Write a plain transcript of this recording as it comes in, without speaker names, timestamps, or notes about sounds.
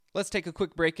Let's take a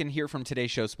quick break and hear from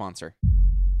today's show sponsor.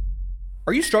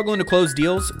 Are you struggling to close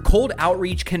deals? Cold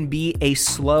outreach can be a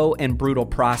slow and brutal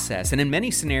process, and in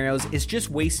many scenarios, it's just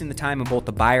wasting the time of both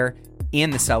the buyer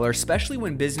and the seller, especially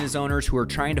when business owners who are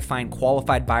trying to find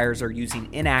qualified buyers are using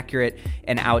inaccurate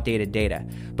and outdated data.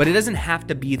 But it doesn't have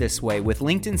to be this way. With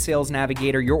LinkedIn Sales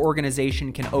Navigator, your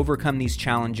organization can overcome these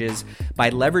challenges by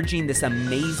leveraging this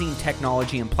amazing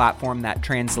technology and platform that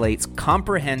translates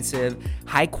comprehensive,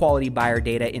 high-quality buyer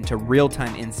data into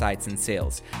real-time insights in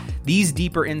sales. These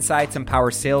deeper insights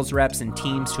empower sales reps and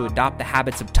teams to adopt the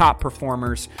habits of top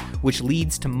performers, which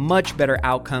leads to much better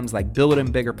outcomes like building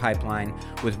a bigger pipeline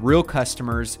with real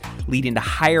customers, leading to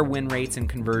higher win rates and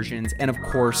conversions, and of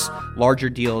course, larger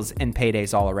deals and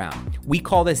paydays all around. We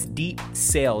call this deep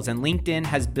sales, and LinkedIn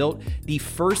has built the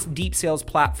first deep sales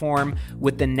platform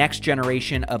with the next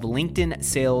generation of LinkedIn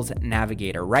Sales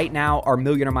Navigator. Right now, our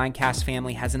Millionaire Mindcast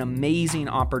family has an amazing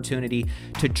opportunity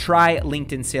to try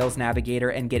LinkedIn Sales Navigator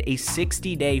and get a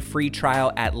 60-day free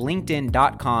trial at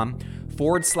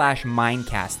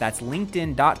linkedin.com/Mindcast. That's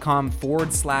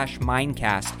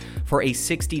linkedin.com/Mindcast for a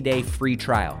 60-day free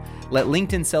trial. Let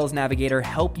LinkedIn Sales Navigator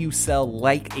help you sell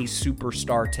like a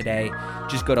superstar today.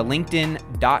 Just go to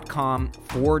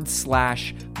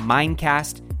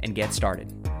linkedin.com/Mindcast and get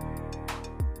started.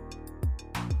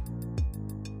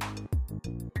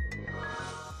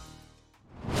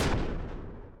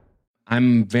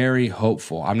 I'm very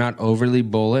hopeful. I'm not overly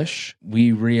bullish.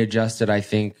 We readjusted, I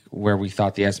think, where we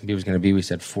thought the S&P was going to be. We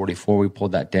said 44. We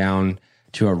pulled that down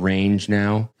to a range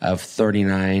now of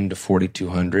 39 to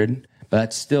 4,200. But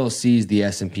that still sees the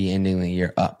S&P ending the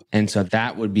year up. And so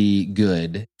that would be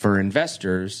good for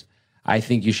investors. I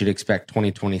think you should expect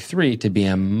 2023 to be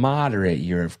a moderate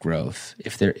year of growth,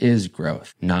 if there is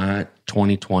growth. Not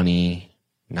 2020,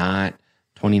 not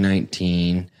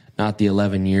 2019, not the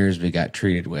 11 years we got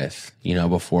treated with,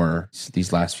 before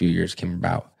these last few years came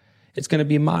about. It's going to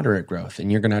be moderate growth, and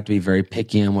you're going to have to be very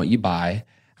picky on what you buy.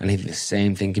 And I think the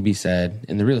same thing can be said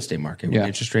in the real estate market. When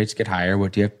interest rates get higher,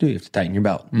 what do you have to do? You have to tighten your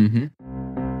belt. Mm-hmm.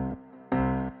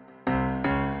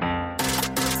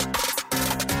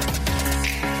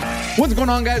 What's going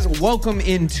on, guys? Welcome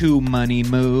into Money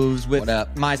Moves with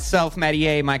myself, Matty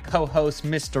A, my co-host,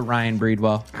 Mr. Ryan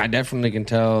Breedwell. I definitely can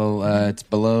tell it's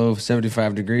below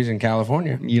 75 degrees in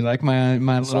California. You like my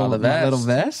little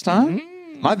vest, huh?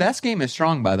 Mm-hmm. My vest game is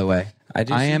strong, by the way.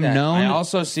 I am known. I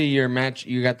also see your match.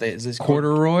 You got is this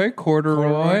corduroy, huh?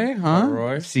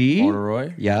 Corduroy. See?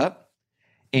 Corduroy. Yep.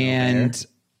 And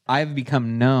I've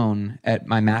become known at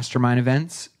my mastermind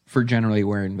events for generally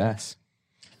wearing vests.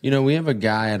 We have a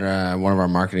guy at one of our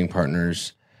marketing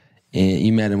partners.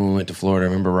 You met him when we went to Florida.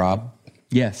 Remember Rob?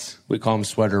 Yes. We call him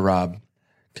Sweater Rob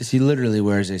because he literally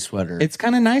wears a sweater. It's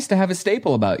kind of nice to have a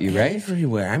staple about you, right?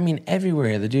 Everywhere. I mean,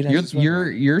 everywhere. The dude has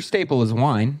your staple is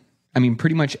wine. I mean,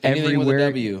 pretty much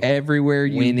everywhere you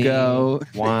go.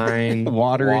 Wine,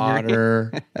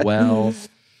 water, wealth.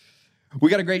 We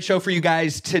got a great show for you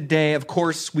guys today. Of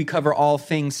course, we cover all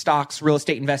things stocks, real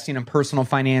estate investing, and personal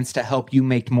finance to help you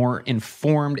make more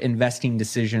informed investing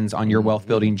decisions on your wealth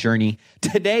building journey.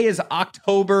 Today is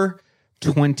October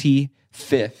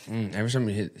 25th. Every time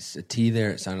you hit a T there,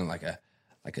 it sounded like a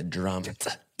drum.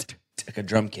 Like a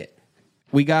drum kit.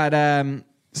 We got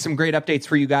some great updates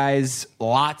for you guys.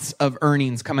 Lots of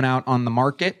earnings coming out on the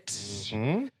market.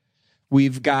 Mm-hmm.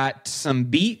 We've got some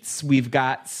beats. We've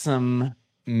got some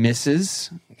misses.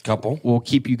 Couple. We'll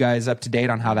keep you guys up to date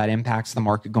on how that impacts the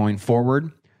market going forward.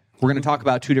 We're going to talk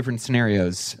about two different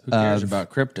scenarios. Who cares about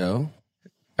crypto?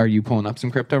 Are you pulling up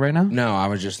some crypto right now? No, I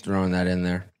was just throwing that in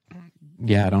there.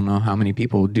 Yeah, I don't know how many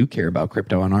people do care about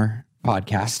crypto on our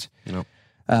podcast. No.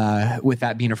 With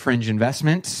that being a fringe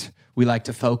investment, we like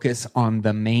to focus on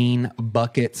the main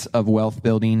buckets of wealth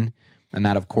building, and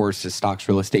that, of course, is stocks,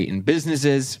 real estate, and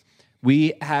businesses.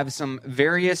 We have some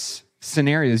various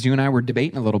scenarios. You and I were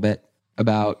debating a little bit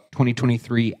about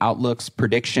 2023 outlooks,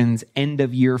 predictions, end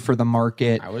of year for the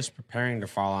market. I was preparing to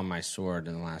fall on my sword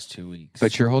in the last 2 weeks.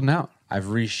 But you're holding out. I've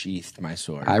resheathed my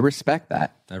sword. I respect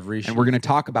that. And we're going to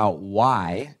talk about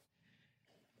why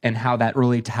and how that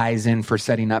really ties in for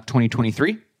setting up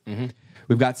 2023. Mm-hmm.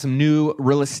 We've got some new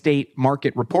real estate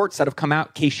market reports that have come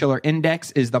out. Case-Shiller Index,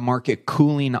 is the market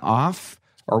cooling off?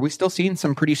 Are we still seeing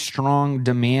some pretty strong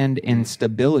demand and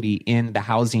stability in the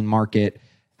housing market?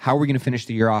 How are we going to finish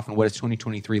the year off, and what does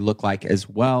 2023 look like as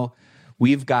well?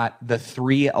 We've got the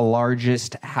three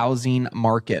largest housing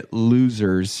market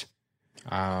losers.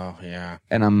 Oh, yeah.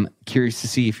 And I'm curious to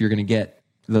see if you're going to get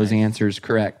those answers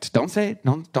correct. Don't say it.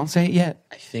 Don't say it yet.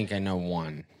 I think I know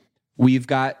one. We've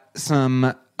got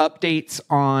some updates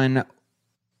on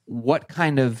what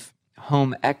kind of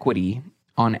home equity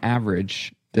on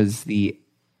average does the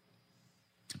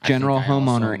general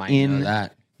homeowner in the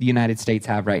United States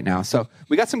have right now? So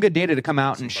we got some good data to come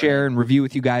out and share and review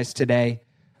with you guys today.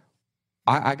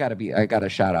 I gotta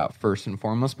shout out first and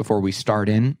foremost before we start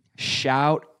in.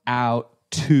 Shout out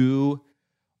to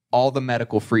all the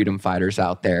medical freedom fighters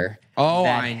out there.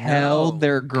 I held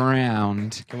their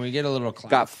ground. Can we get a little clap?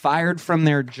 Got fired from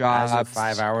their jobs. As of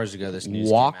 5 hours ago, this news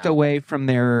walked came out. away from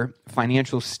their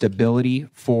financial stability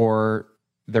for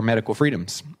their medical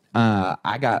freedoms.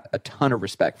 I got a ton of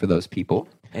respect for those people.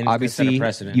 And obviously,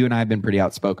 you and I have been pretty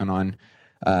outspoken on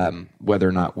whether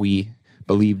or not we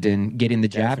believed in getting the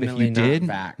jab. Definitely if you did,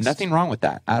 facts. nothing wrong with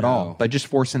that at all. But just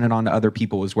forcing it on to other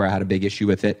people was where I had a big issue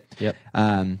with it. Yep.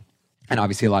 And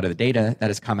obviously, a lot of the data that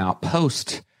has come out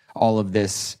post all of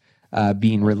this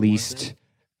being released,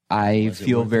 I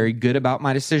feel very good about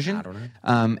my decision. I don't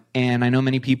know. And I know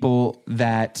many people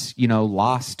that,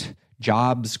 lost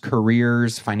jobs,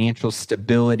 careers, financial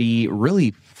stability,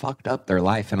 really fucked up their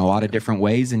life in a lot of different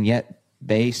ways. And yet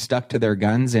they stuck to their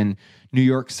guns. And New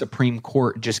York Supreme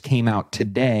Court just came out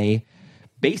today.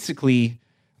 Basically,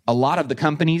 a lot of the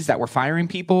companies that were firing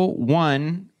people,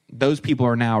 those people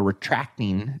are now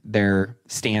retracting their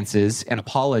stances and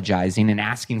apologizing and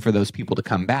asking for those people to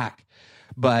come back.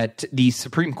 But the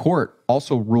Supreme Court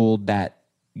also ruled that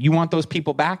you want those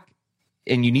people back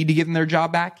and you need to give them their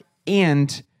job back.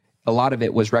 And a lot of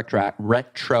it was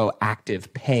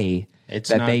retroactive pay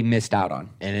they missed out on.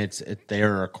 And they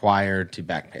are required to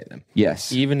back pay them.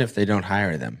 Yes. Even if they don't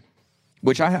hire them.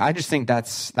 Which I just think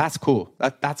that's cool.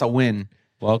 That's a win.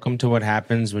 Welcome to what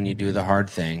happens when you do the hard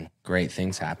thing. Great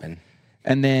things happen.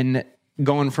 And then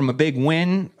going from a big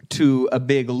win to a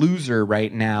big loser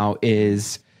right now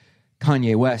is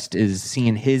Kanye West is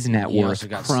seeing his net worth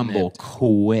crumble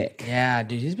quick. Yeah,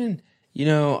 dude, he's been,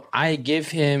 I give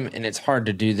him, and it's hard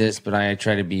to do this, but I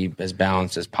try to be as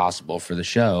balanced as possible for the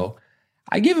show.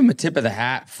 I give him a tip of the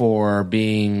hat for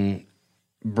being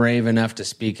brave enough to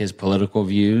speak his political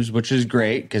views, which is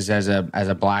great because as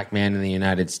a black man in the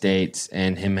United States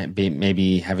and him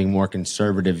maybe having more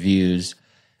conservative views,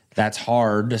 that's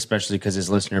hard, especially because his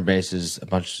listener base is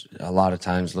a lot of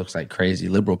times looks like crazy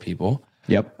liberal people.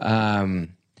 Yep.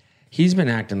 He's been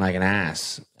acting like an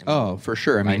ass. Oh, for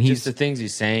sure. I mean, just the things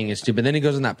he's saying is stupid. Then he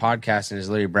goes on that podcast and is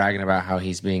literally bragging about how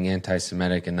he's being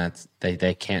anti-Semitic and that's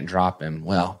they can't drop him.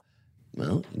 Well,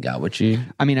 you got what you...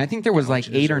 I mean, I think there was like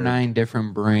 8 or 9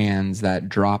 different brands that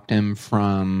dropped him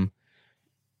from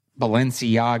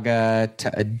Balenciaga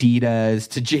to Adidas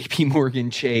to JP Morgan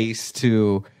Chase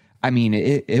to... I mean,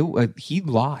 he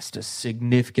lost a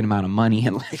significant amount of money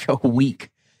in like a week.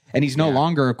 And he's no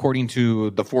longer, according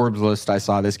to the Forbes list, I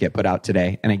saw this get put out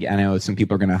today. And I know some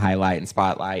people are going to highlight and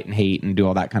spotlight and hate and do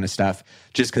all that kind of stuff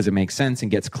just because it makes sense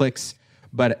and gets clicks.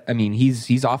 But, I mean,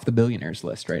 he's off the billionaires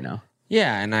list right now.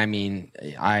 Yeah, and I mean,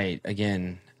 I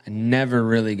never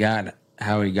really got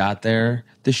how he got there.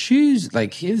 The shoes,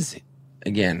 like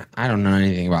again, I don't know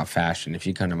anything about fashion. If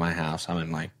you come to my house, I'm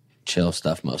in like chill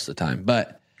stuff most of the time.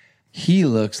 But he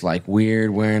looks like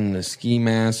weird wearing the ski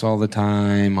mask all the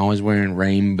time, always wearing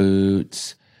rain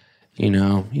boots.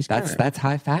 That's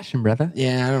high fashion, brother.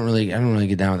 Yeah, I don't really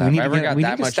get down with that. We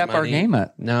need to step our game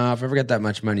up. No, if I ever got that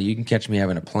much money, you can catch me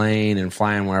having a plane and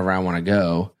flying wherever I want to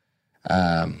go.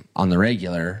 On the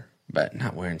regular, but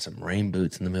not wearing some rain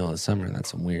boots in the middle of the summer.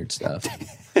 That's some weird stuff.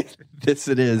 This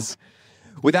it is.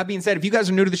 With that being said, if you guys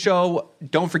are new to the show,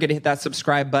 don't forget to hit that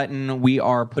subscribe button. We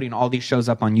are putting all these shows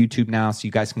up on YouTube now, so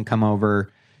you guys can come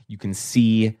over. You can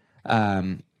see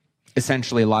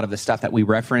essentially a lot of the stuff that we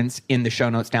reference in the show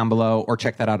notes down below, or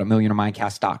check that out at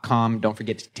millionaireMindcast.com. Don't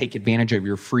forget to take advantage of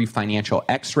your free financial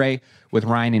x-ray with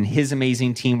Ryan and his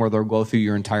amazing team, where they'll go through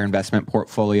your entire investment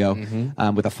portfolio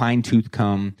with a fine-tooth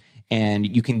comb.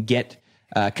 And you can get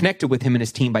connected with him and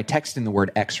his team by texting the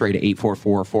word x-ray to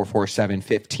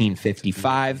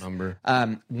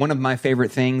 844-447-1555. One of my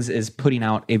favorite things is putting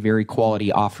out a very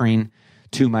quality offering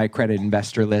to my accredited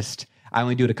investor list. I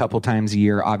only do it a couple times a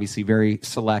year. Obviously, very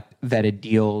select, vetted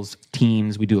deals,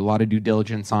 teams. We do a lot of due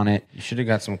diligence on it. You should have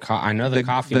got some I know the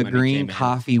coffee. The green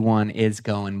coffee one is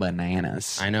going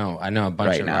bananas. I know a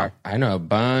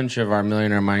bunch of our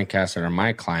Millionaire Mindcasts that are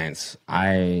my clients.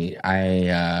 I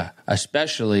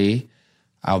especially,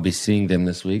 I'll be seeing them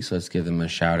this week, so let's give them a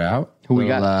shout out. Who we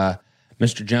got?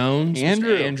 Mr. Jones,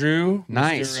 Andrew.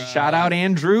 Nice. Shout out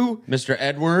Andrew. Mr.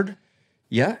 Edward.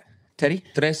 Yeah. Teddy?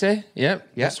 Trece,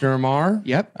 yep. Mr. Amar.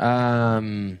 Yep.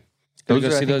 Those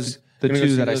are the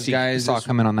two that I saw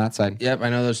coming on that side. Yep, I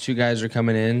know those two guys are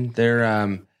coming in. They're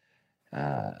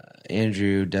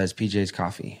Andrew does PJ's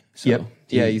Coffee. So yep.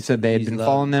 Yeah, you said they had been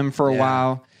following them for a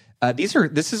while.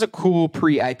 This is a cool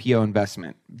pre-IPO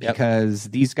investment because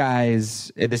these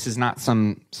guys, this is not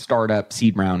some startup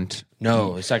seed round.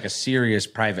 No, it's like a serious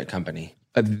private company.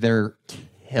 They're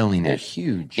killing They're it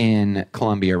huge. in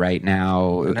Colombia right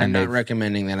now. And I'm not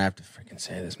recommending that. I have to freaking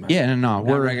say this. Yeah, no.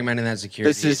 We're recommending that security.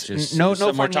 This is just no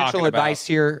something we're financial talking advice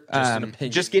about. here. Just an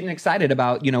opinion. Just getting excited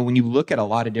about, when you look at a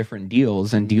lot of different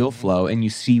deals and deal flow and you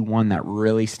see one that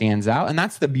really stands out. And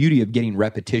that's the beauty of getting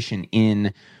repetition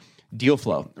in deal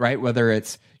flow, right? Whether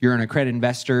it's you're an accredited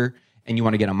investor and you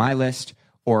want to get on my list,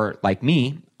 or like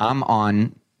me, I'm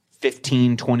on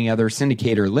 15, 20 other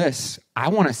syndicator lists. I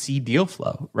want to see deal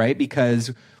flow, right?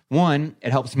 Because one,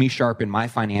 it helps me sharpen my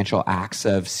financial acts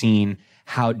of seeing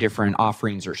how different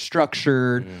offerings are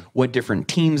structured, what different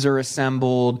teams are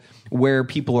assembled, where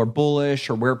people are bullish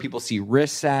or where people see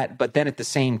risks at. But then at the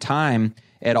same time,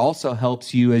 it also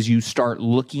helps you as you start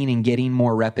looking and getting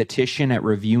more repetition at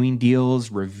reviewing deals,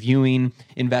 reviewing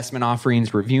investment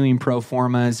offerings, reviewing pro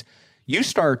formas. You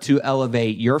start to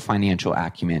elevate your financial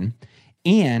acumen.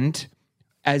 And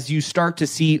as you start to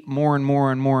see more and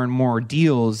more and more and more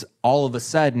deals, all of a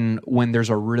sudden, when there's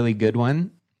a really good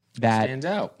one, that Stands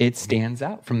out. It stands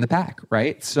out from the pack,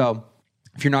 right? So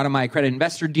if you're not on my accredited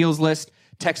investor deals list,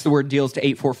 text the word deals to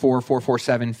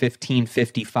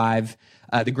 844-447-1555.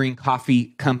 The Green Coffee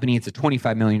Company, it's a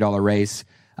 $25 million raise.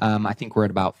 I think we're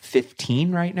at about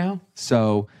 15 right now.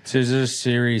 So is this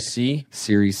Series C?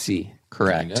 Series C,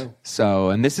 correct. There you go. So,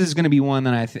 and this is going to be one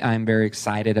that I'm very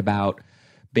excited about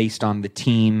based on the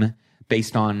team,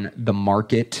 based on the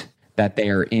market that they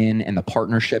are in and the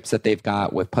partnerships that they've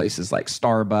got with places like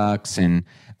Starbucks, and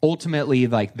ultimately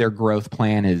like their growth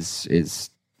plan is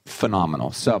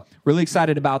phenomenal. So really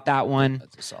excited about that one.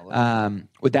 That's a solid.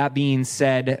 With that being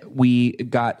said, we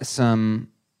got some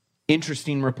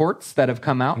interesting reports that have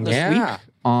come out this week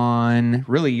on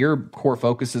really your core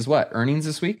focus is what? Earnings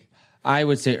this week? I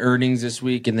would say earnings this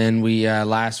week, and then we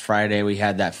last Friday we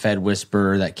had that Fed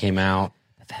whisper that came out.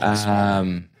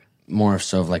 More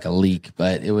so of like a leak,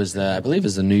 but it was I believe it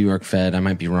was the New York Fed. I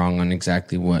might be wrong on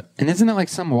exactly what. And isn't it like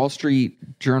some Wall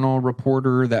Street Journal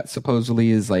reporter that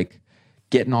supposedly is like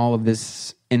getting all of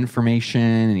this information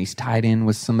and he's tied in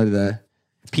with some of the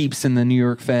peeps in the New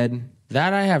York Fed?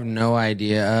 That I have no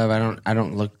idea of. I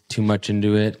don't look too much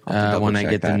into it when I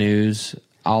get the news.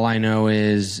 All I know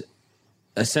is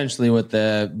essentially what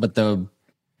the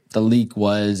leak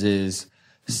is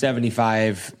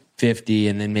 75, 50,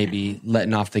 and then maybe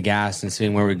letting off the gas and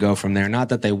seeing where we go from there. Not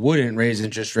that they wouldn't raise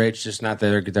interest rates, just not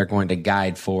that they're going to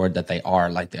guide forward that they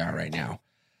are like they are right now.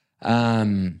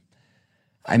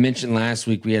 I mentioned last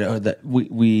week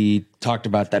we talked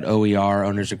about that OER,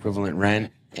 owner's equivalent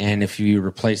rent, and if you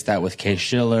replace that with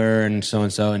Case-Shiller and so,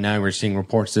 and now we're seeing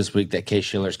reports this week that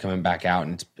Case-Shiller is coming back out,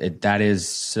 and that is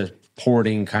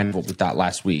supporting kind of what we thought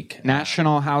last week.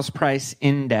 National House Price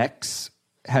Index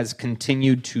has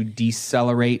continued to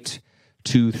decelerate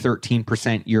to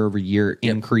 13% year-over-year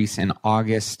increase in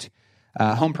August.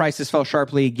 Home prices fell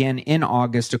sharply again in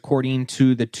August, according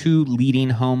to the two leading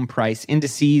home price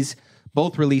indices,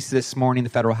 both released this morning.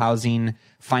 The Federal Housing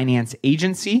Finance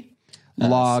Agency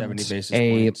logged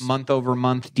a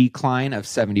month-over-month decline of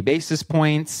 70 basis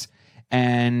points,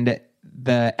 and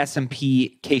the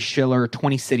S&P Case-Shiller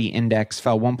 20-City Index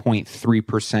fell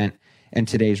 1.3% in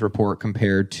today's report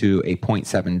compared to a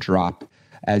 0.7 drop.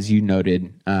 As you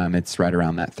noted, it's right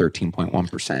around that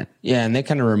 13.1%. Yeah, and they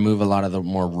kind of remove a lot of the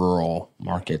more rural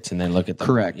markets, and they look at them.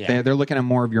 Correct. Yeah. They're looking at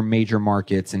more of your major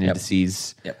markets and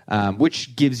indices,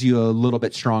 which gives you a little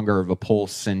bit stronger of a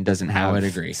pulse and doesn't have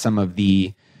some of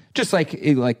the, just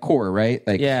like core, right?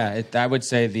 Like, yeah, I would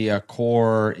say the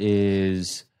core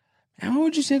is. How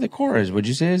would you say the core is? Would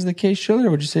you say it's the Case-Shiller,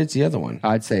 or would you say it's the other one?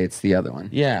 I'd say it's the other one.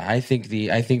 Yeah, I think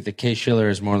the Case-Shiller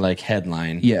is more like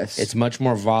headline. Yes, it's much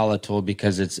more volatile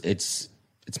because it's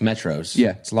metros.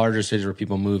 Yeah, it's larger cities where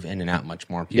people move in and out much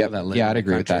more. People that live I'd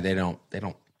agree country, with that.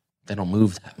 They don't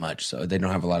move that much, so they don't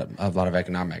have a lot of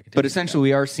economic activity. But essentially,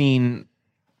 we are seeing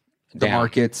the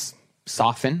markets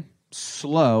soften,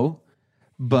 slow,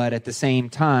 but at the same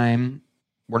time,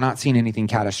 we're not seeing anything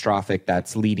catastrophic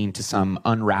that's leading to some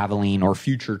unraveling or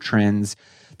future trends.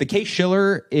 The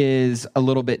Case-Shiller is a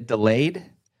little bit delayed.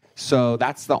 So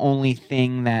that's the only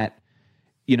thing that,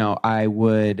 I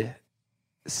would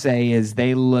say is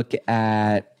they look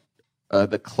at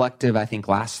the collective, I think,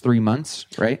 last 3 months,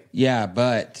 right? Yeah,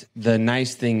 but the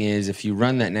nice thing is if you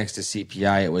run that next to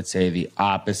CPI, it would say the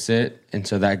opposite. And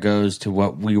so that goes to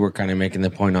what we were kind of making the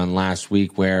point on last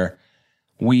week, where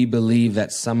we believe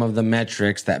that some of the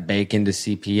metrics that bake into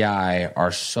CPI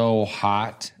are so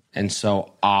hot and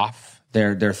so off,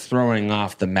 they're throwing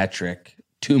off the metric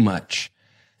too much,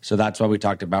 So that's why we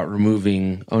talked about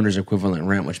removing owner's equivalent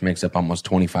rent, which makes up almost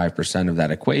 25% of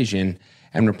that equation,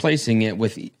 and replacing it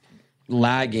with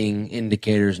lagging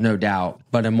indicators, no doubt,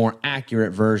 but a more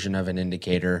accurate version of an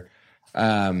indicator.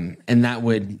 And that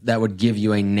would give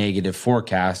you a negative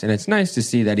forecast. And it's nice to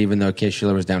see that even though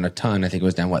Case-Shiller was down a ton, I think it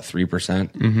was down,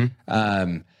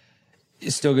 3%?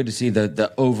 It's still good to see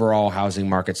the overall housing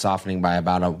market softening by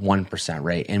about a 1%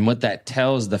 rate. And what that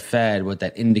tells the Fed, what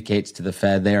that indicates to the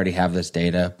Fed, they already have this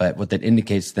data, but what that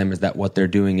indicates to them is that what they're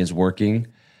doing is working.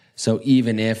 So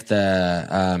even if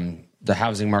the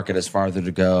housing market has farther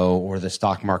to go or the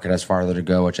stock market has farther to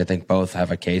go, which I think both have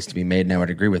a case to be made, and I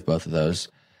would agree with both of those,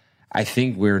 I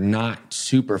think we're not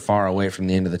super far away from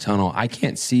the end of the tunnel. I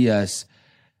can't see us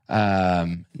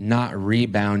not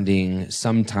rebounding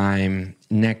sometime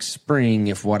next spring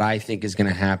if what I think is going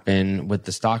to happen with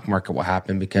the stock market will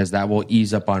happen, because that will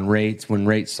ease up on rates. When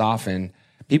rates soften,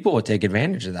 people will take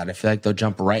advantage of that. I feel like they'll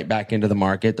jump right back into the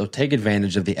market. They'll take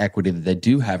advantage of the equity that they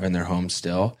do have in their homes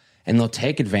still, and they'll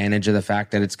take advantage of the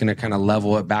fact that it's going to kind of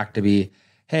level it back to be,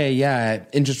 hey, yeah,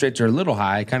 interest rates are a little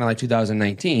high, kind of like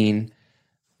 2019,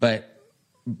 but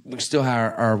we still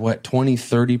are what, 20,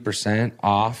 30%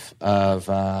 off of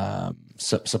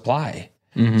supply.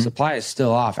 Mm-hmm. Supply is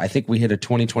still off. I think we hit a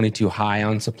 2022 high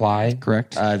on supply.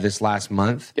 Correct. This last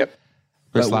month. Yep.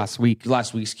 Last week,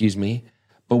 excuse me.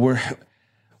 But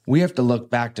we have to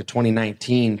look back to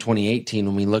 2019, 2018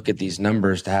 when we look at these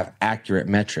numbers to have accurate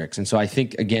metrics. And so I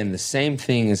think, again, the same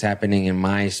thing is happening in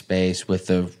my space with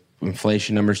the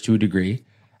inflation numbers to a degree,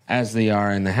 as they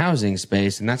are in the housing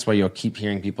space. And that's why you'll keep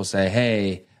hearing people say,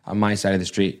 hey, on my side of the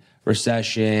street,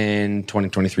 recession,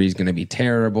 2023 is going to be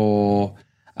terrible.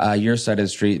 Your side of the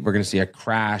street, we're going to see a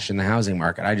crash in the housing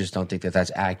market. I just don't think that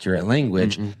that's accurate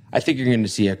language. Mm-hmm. I think you're going to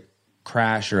see a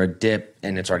crash or a dip,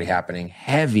 and it's already happening,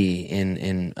 heavy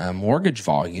in mortgage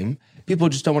volume. People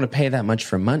just don't want to pay that much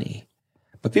for money.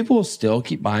 But people will still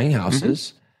keep buying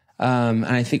houses. Mm-hmm.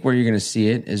 And I think where you're going to see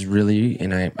it is really,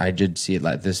 and I did see it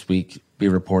like this week be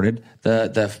reported,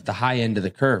 the high end of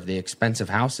the curve, the expensive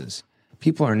houses.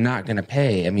 People are not going to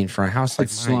pay. I mean, for a house like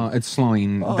mine, it's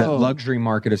slowing. The luxury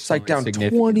market is like down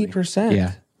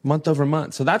 20%, month over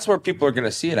month. So that's where people are going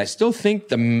to see it. I still think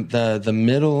the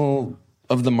middle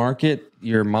of the market,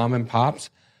 your mom and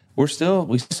pops, we saw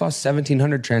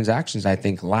 1,700 transactions, I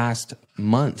think, last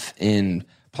month in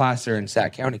Placer and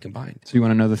Sac County combined. So you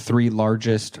want to know the 3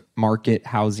 largest market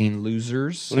housing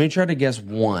losers? Let me try to guess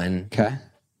one. Okay.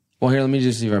 Well, here, let me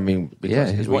just see if I mean.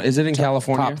 Is it in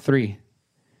California? Top 3.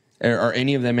 Are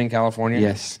any of them in California?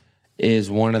 Yes. Is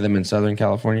one of them in Southern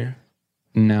California?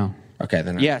 No. Okay,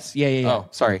 then. Yes. Yeah. Oh,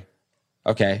 sorry.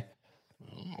 Okay.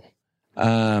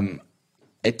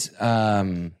 It's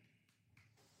San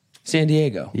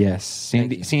Diego. Yes.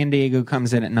 San Diego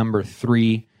comes in at number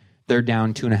 3. They're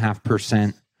down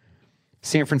 2.5%.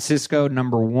 San Francisco,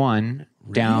 number 1,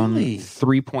 down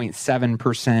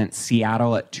 3.7%.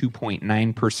 Seattle at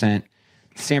 2.9%.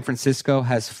 San Francisco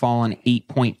has fallen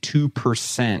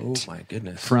 8.2%. Oh my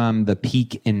goodness! From the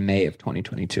peak in May of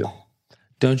 2022.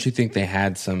 Don't you think they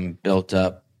had some built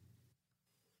up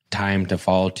time to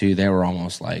fall to? They were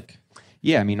almost like,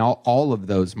 yeah. I mean, all of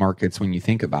those markets, when you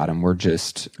think about them, were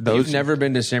just those. You've never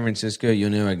been to San Francisco,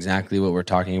 you'll know exactly what we're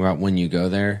talking about when you go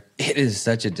there. It is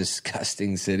such a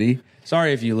disgusting city.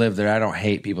 Sorry if you live there. I don't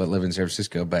hate people that live in San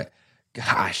Francisco, but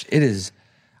gosh, it is.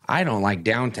 I don't like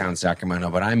downtown Sacramento,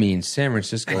 but I mean, San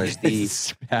Francisco is the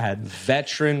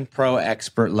veteran pro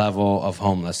expert level of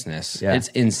homelessness. Yeah. It's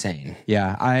insane.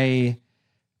 Yeah. I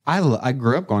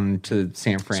grew up going to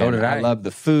San Fran. So did I. I love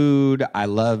the food. I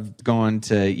loved going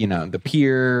to, the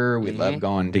pier. We loved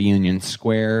going to Union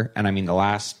Square. And I mean, the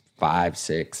last 5,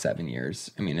 6, 7 years,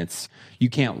 I mean, you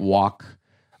can't walk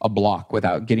a block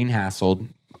without getting hassled,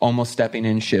 almost stepping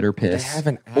in shit or piss. They have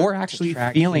an app or actually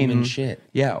to feeling shit.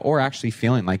 Yeah, or actually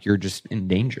feeling like you're just in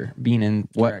danger, being in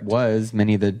what was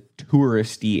many of the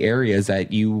touristy areas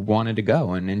that you wanted to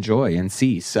go and enjoy and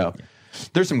see. So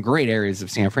there's some great areas of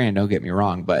San Fran, don't get me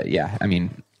wrong, but yeah, I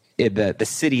mean, the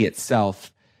city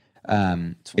itself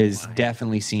is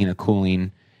definitely seeing a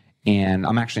cooling, and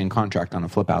I'm actually in contract on a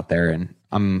flip out there, and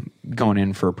I'm going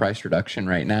in for a price reduction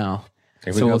right now.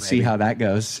 So we'll see how that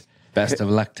goes. Best of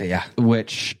luck to you.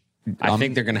 Which I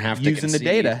think they're going to have to using the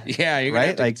data. Yeah, you're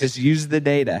right. Like just use the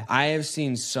data. I have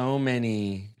seen so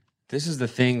many. This is the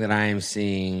thing that I am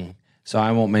seeing. So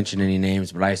I won't mention any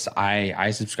names, but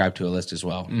I subscribe to a list as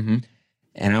well. Mm-hmm.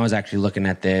 And I was actually looking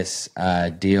at this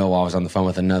deal while I was on the phone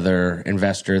with another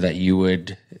investor that you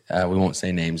would. We won't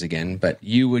say names again, but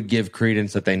you would give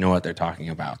credence that they know what they're talking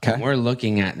about. Okay. And we're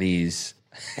looking at these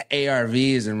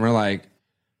ARVs, and we're like,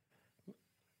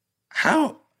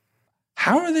 how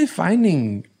how are they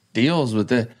finding deals with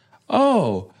the,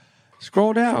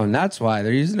 scroll down. That's why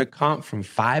they're using a comp from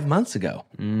 5 months ago.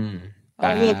 Look,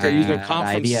 they're using a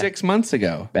comp from 6 months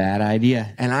ago. Bad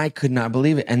idea. And I could not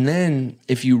believe it. And then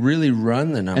if you really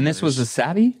run the numbers. And this was a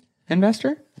savvy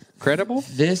investor? Credible?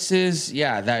 This is,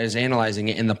 that is analyzing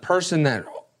it. And the person that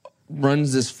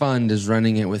runs this fund is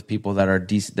running it with people that are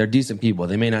decent. They're decent people.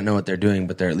 They may not know what they're doing,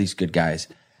 but they're at least good guys.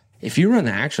 If you run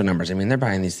the actual numbers, I mean, they're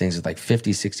buying these things with like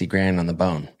 50, 60 grand on the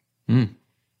bone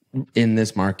in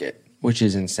this market, which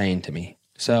is insane to me.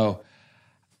 So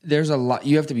there's a lot.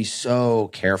 You have to be so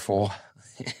careful,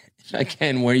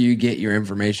 again, where you get your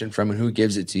information from and who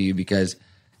gives it to you, because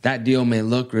that deal may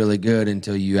look really good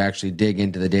until you actually dig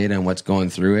into the data and what's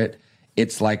going through it.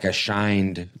 It's like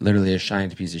literally a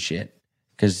shined piece of shit.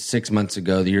 Because 6 months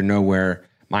ago, you're nowhere.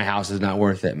 My house is not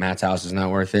worth it. Matt's house is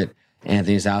not worth it.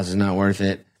 Anthony's house is not worth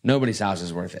it. Nobody's house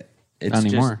is worth it. It's not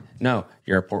anymore. No,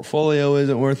 your portfolio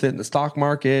isn't worth it in the stock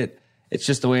market. It's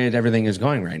just the way that everything is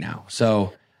going right now.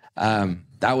 So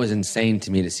that was insane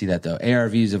to me to see that, though.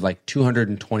 ARVs of like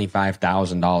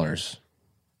 $225,000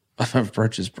 of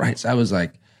purchase price. I was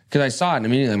like, because I saw it and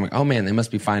immediately I'm like, oh man, they must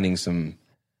be finding some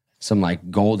like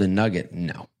golden nugget.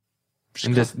 No.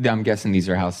 I'm guessing these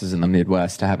are houses in the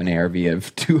Midwest to have an ARV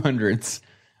of 200s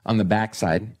on the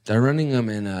backside. They're running them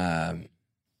in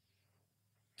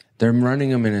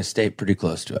a state pretty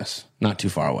close to us, not too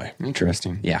far away.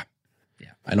 Interesting. Yeah.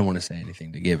 I don't want to say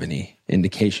anything to give any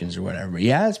indications or whatever. But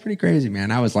yeah, it's pretty crazy,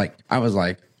 man. I was like,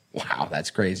 wow,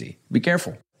 that's crazy. Be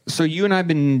careful. So you and I have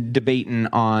been debating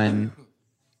on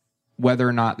whether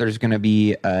or not there's going to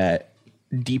be a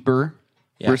deeper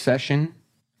recession,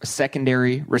 a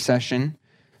secondary recession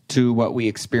to what we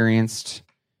experienced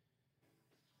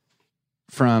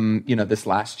from, this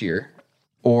last year,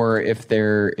 or if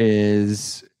there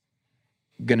is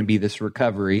going to be this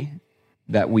recovery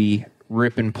that we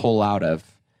rip and pull out of.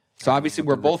 So obviously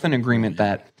we're both in agreement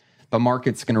that the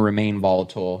market's going to remain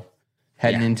volatile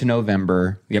heading into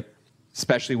November. Yep.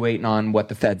 Especially waiting on what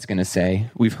the Fed's going to say.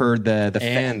 We've heard the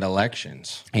Fed and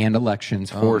elections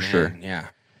for sure. Yeah.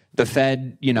 The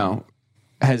Fed,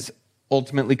 has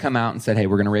ultimately come out and said, hey,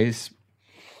 we're going to raise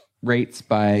rates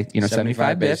by,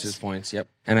 75 basis points. Yep.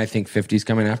 And I think 50 is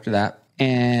coming after that.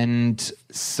 And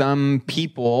some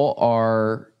people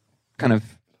are kind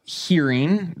of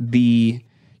hearing the,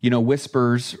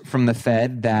 whispers from the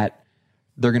Fed that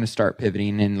they're going to start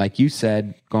pivoting. And like you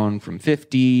said, going from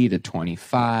 50 to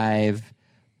 25.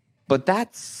 But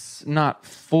that's not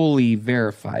fully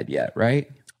verified yet, right?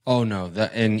 Oh, no.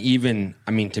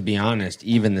 To be honest,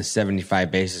 even the 75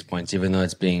 basis points, even though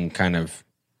it's being kind of,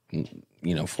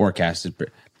 forecasted,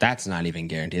 that's not even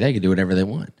guaranteed. They could do whatever they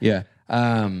want. Yeah.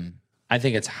 I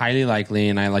think it's highly likely,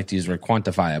 and I like to use the word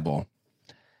quantifiable.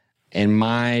 In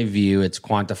my view, it's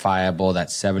quantifiable,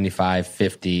 that's 75,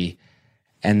 50.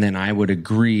 And then I would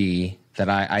agree that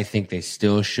I think they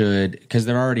still should, because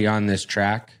they're already on this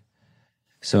track.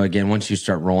 So again, once you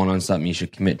start rolling on something, you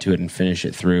should commit to it and finish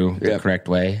it through the correct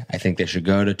way. I think they should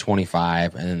go to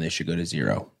 25 and then they should go to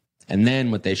 0. And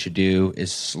then what they should do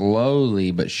is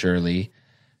slowly but surely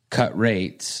cut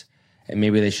rates. And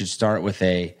maybe they should start with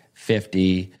a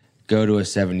 50, go to a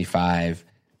 75,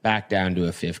 back down to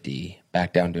a 50,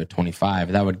 back down to a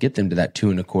 25. That would get them to that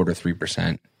 2.25%,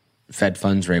 3% Fed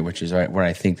funds rate, which is where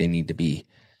I think they need to be.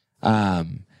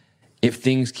 If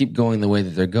things keep going the way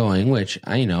that they're going, which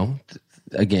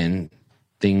again,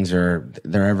 they're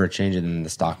ever changing in the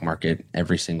stock market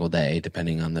every single day,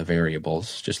 depending on the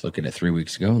variables. Just look at it 3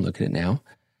 weeks ago and look at it now.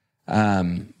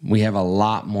 We have a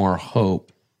lot more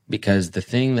hope, because the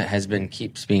thing that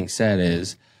keeps being said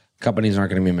is companies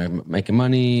aren't going to be making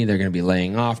money. They're going to be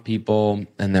laying off people.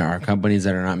 And there are companies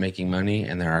that are not making money,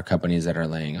 and there are companies that are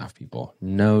laying off people.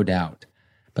 No doubt.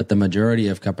 But the majority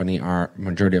of companies,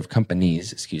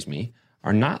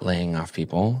 are not laying off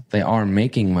people. They are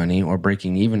making money or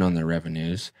breaking even on their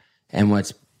revenues. And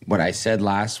what I said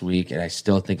last week, and I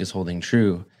still think is holding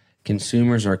true,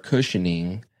 consumers are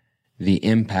cushioning the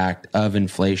impact of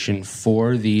inflation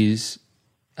for these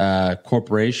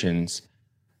corporations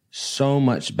so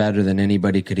much better than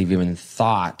anybody could have even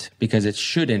thought, because it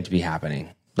shouldn't be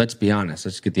happening. Let's be honest.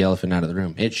 Let's get the elephant out of the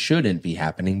room. It shouldn't be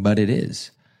happening, but it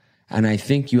is. And I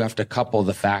think you have to couple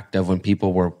the fact of when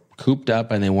people were cooped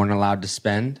up and they weren't allowed to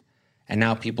spend, and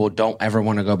now people don't ever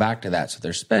want to go back to that. So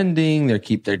they're spending,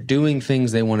 they're doing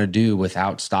things they want to do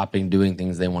without stopping doing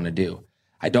things they want to do.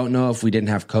 I don't know if we didn't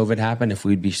have COVID happen, if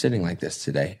we'd be sitting like this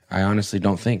today. I honestly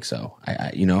don't think so.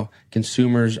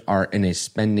 Consumers are in a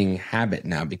spending habit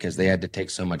now because they had to take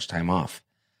so much time off.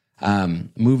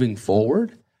 Moving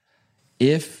forward,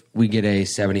 if we get a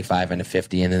 75 and a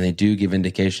 50, and then they do give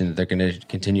indication that they're going to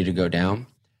continue to go down,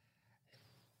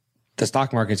 the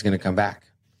stock market's going to come back.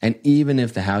 And even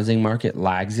if the housing market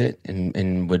lags it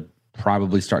and would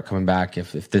probably start coming back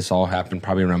if this all happened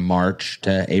probably around March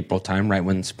to April time, right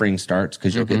when spring starts,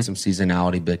 because you'll get some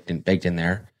seasonality baked in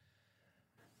there,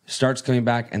 starts coming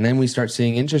back, and then we start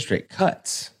seeing interest rate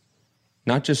cuts,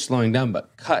 not just slowing down,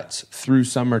 but cuts through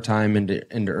summertime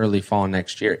into early fall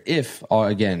next year. If,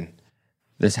 again,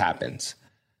 this happens,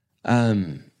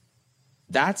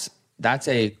 that's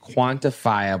a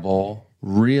quantifiable,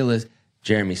 realist.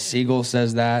 Jeremy Siegel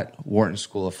says that, Wharton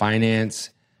School of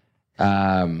Finance.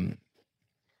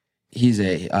 He's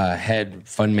a head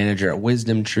fund manager at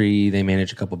Wisdom Tree. They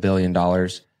manage a couple $1 billion.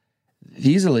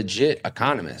 He's a legit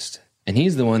economist. And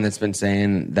he's the one that's been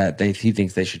saying that he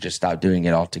thinks they should just stop doing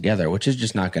it altogether, which is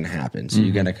just not going to happen. So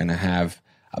you got to kind of have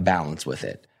a balance with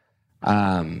it.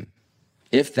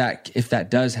 If that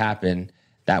does happen,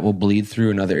 that will bleed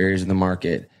through in other areas of the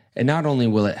market. And not only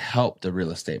will it help the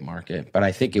real estate market, but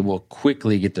I think it will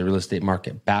quickly get the real estate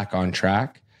market back on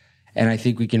track. And I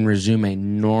think we can resume a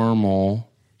normal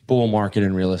bull market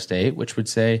in real estate, which would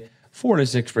say 4 to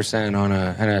 6% on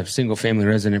a single family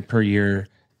resident per year.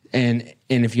 And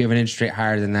if you have an interest rate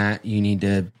higher than that, you need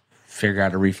to figure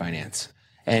out a refinance.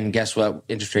 And guess what?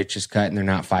 Interest rates just cut and they're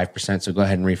not 5%. So go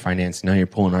ahead and refinance. Now you're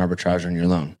pulling arbitrage on your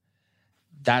loan.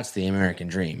 That's the American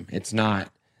dream. It's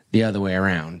not the other way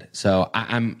around. So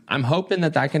I'm hoping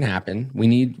that can happen. We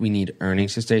need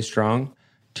earnings to stay strong.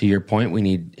 To your point, we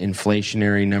need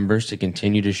inflationary numbers to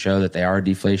continue to show that they are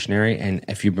deflationary. And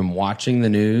if you've been watching the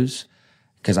news,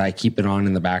 because I keep it on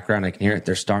in the background, I can hear it.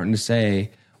 They're starting to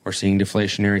say we're seeing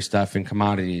deflationary stuff in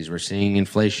commodities. We're seeing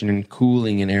inflation and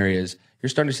cooling in areas. You're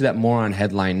starting to see that more on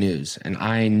headline news.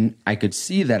 And I could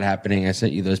see that happening. I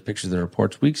sent you those pictures of the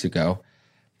reports weeks ago.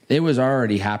 It was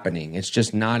already happening. It's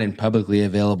just not in publicly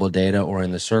available data or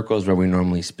in the circles where we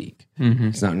normally speak.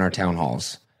 It's not in our town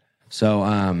halls. So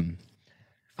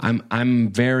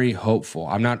I'm very hopeful.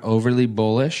 I'm not overly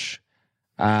bullish.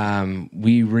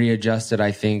 We readjusted,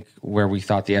 I think, where we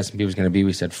thought the S&P was going to be.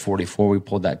 We said 44. We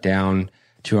pulled that down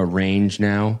to a range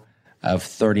now of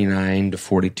 39 to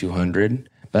 4,200.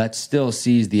 But that still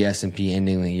sees the S&P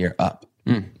ending the year up.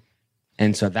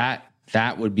 And so that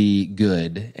would be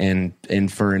good.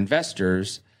 And for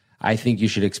investors, I think you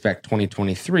should expect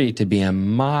 2023 to be a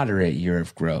moderate year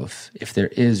of growth, if there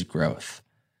is growth,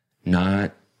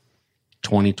 not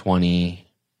 2020,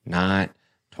 not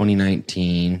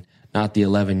 2019, not the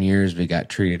 11 years we got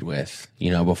treated with,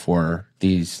 before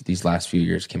these last few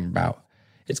years came about.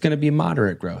 It's going to be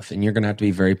moderate growth, and you're going to have to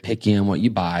be very picky on what you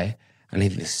buy. And I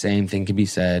think the same thing can be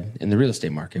said in the real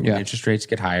estate market. When interest rates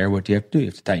get higher, what do you have to do? You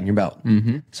have to tighten your belt.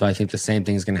 So I think the same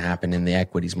thing is going to happen in the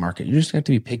equities market. You're just going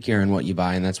to have to be pickier on what you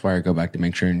buy, and that's why I go back to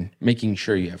making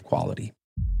sure you have quality.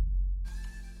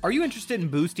 Are you interested in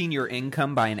boosting your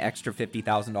income by an extra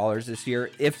 $50,000 this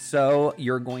year? If so,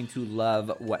 you're going to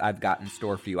love what I've got in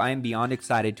store for you. I am beyond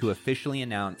excited to officially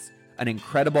announce an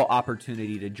incredible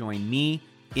opportunity to join me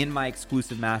in my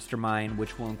exclusive mastermind,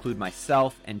 which will include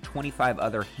myself and 25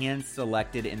 other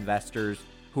hand-selected investors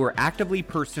who are actively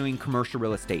pursuing commercial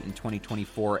real estate in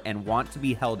 2024 and want to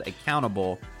be held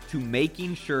accountable to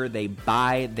making sure they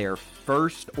buy their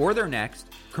first or their next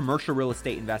commercial real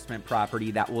estate investment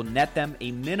property that will net them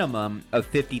a minimum of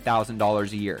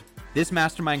 $50,000 a year. This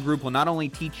mastermind group will not only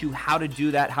teach you how to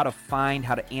do that, how to find,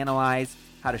 how to analyze,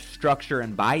 how to structure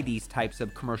and buy these types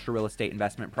of commercial real estate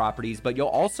investment properties, but you'll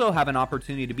also have an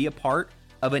opportunity to be a part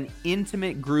of an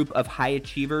intimate group of high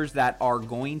achievers that are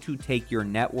going to take your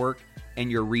network and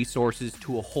your resources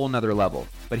to a whole nother level.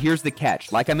 But here's the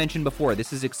catch. Like I mentioned before,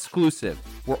 this is exclusive.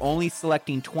 We're only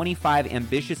selecting 25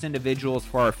 ambitious individuals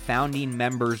for our founding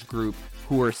members group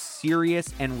who are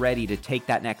serious and ready to take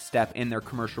that next step in their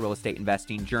commercial real estate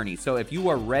investing journey. So if you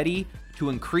are ready to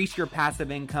increase your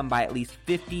passive income by at least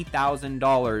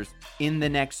 $50,000 in the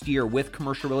next year with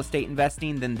commercial real estate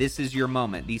investing, then this is your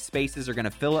moment. These spaces are going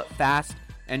to fill up fast.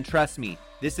 And trust me,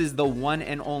 this is the one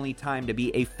and only time to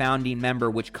be a founding member,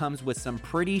 which comes with some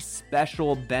pretty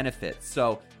special benefits.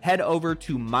 So head over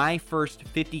to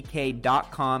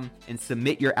myfirst50k.com and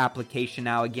submit your application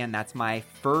now. Again, that's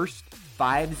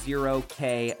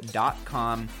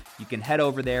myfirst50k.com. You can head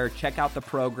over there, check out the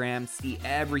program, see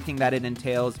everything that it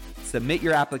entails, submit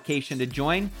your application to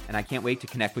join, and I can't wait to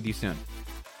connect with you soon.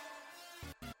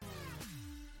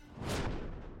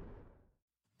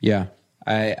 Yeah.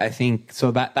 I think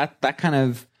so that kind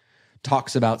of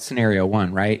talks about scenario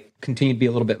one, right? Continue to be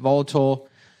a little bit volatile.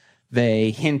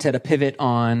 They hint at a pivot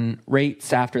on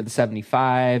rates after the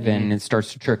 75 and it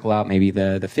starts to trickle out. Maybe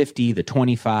the 50, the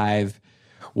 25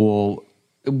 will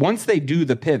once they do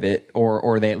the pivot,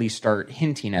 or they at least start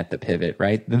hinting at the pivot,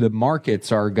 right? The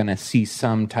markets are going to see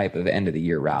some type of end of the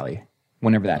year rally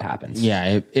whenever that happens.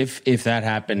 Yeah, if that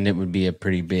happened, it would be a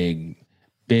pretty big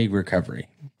recovery.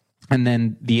 And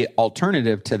then the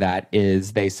alternative to that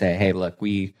is they say, hey, look,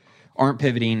 we aren't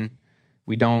pivoting.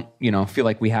 We don't, feel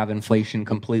like we have inflation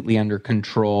completely under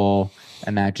control.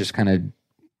 And that just kind of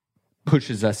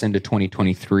pushes us into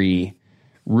 2023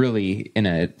 really in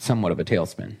a somewhat of a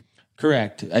tailspin.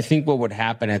 Correct. I think what would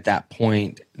happen at that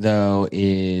point, though,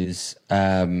 is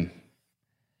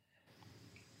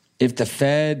if the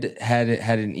Fed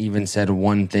hadn't even said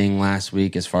one thing last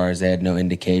week, as far as they had no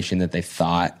indication that they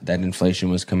thought that inflation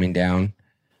was coming down,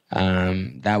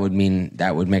 that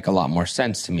would make a lot more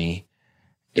sense to me.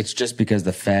 It's just because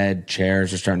the Fed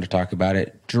chairs are starting to talk about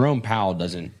it. Jerome Powell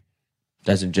doesn't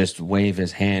just wave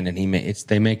his hand and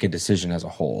they make a decision as a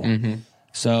whole. Mm-hmm.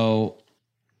 So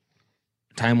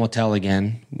time will tell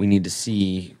again. We need to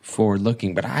see forward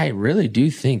looking, but I really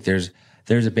do think there's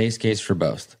a base case for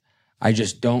both. I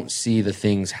just don't see the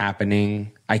things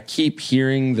happening. I keep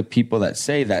hearing the people that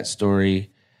say that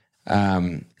story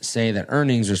say that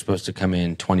earnings are supposed to come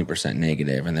in 20%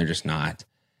 negative, and they're just not.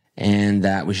 And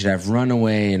that we should have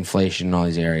runaway inflation in all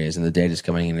these areas, and the data's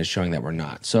coming in and showing that we're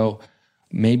not. So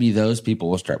maybe those people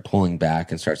will start pulling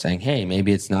back and start saying, hey,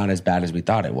 maybe it's not as bad as we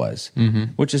thought it was,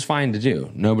 which is fine to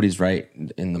do. Nobody's right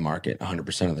in the market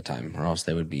 100% of the time, or else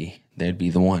they'd be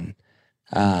the one.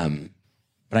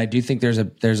 But I do think there's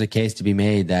a case to be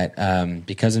made that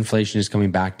because inflation is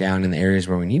coming back down in the areas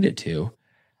where we need it to,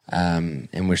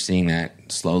 and we're seeing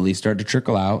that slowly start to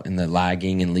trickle out in the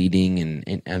lagging and leading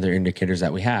and other indicators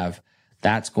that we have,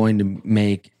 that's going to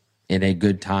make it a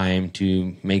good time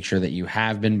to make sure that you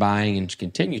have been buying and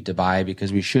continue to buy,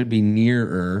 because we should be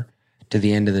nearer to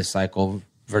the end of this cycle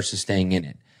versus staying in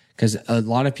it. Because a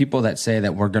lot of people that say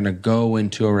that we're going to go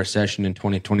into a recession in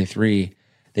 2023,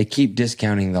 they keep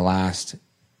discounting the last,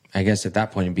 I guess at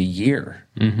that point it'd be year.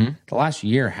 Mm-hmm. The last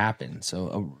year happened.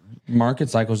 So market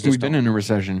cycles just We've been in a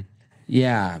recession.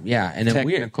 Yeah. And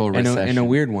Technical recession. And a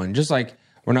weird one. Just like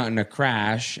we're not in a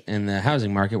crash in the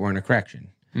housing market, we're in a correction.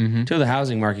 Mm-hmm. Until the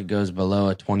housing market goes below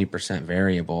a 20%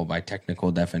 variable by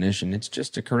technical definition, it's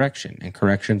just a correction. And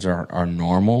corrections are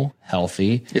normal,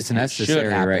 healthy. It's necessary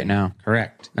right now.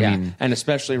 Correct. I mean, and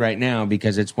especially right now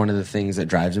because it's one of the things that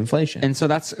drives inflation. And so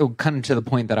that's kind of to the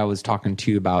point that I was talking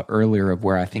to you about earlier, of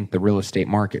where I think the real estate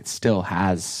market still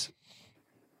has,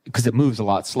 because it moves a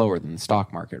lot slower than the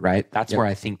stock market, right? That's where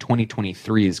I think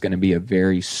 2023 is going to be a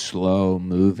very slow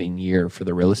moving year for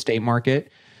the real estate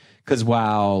market. Because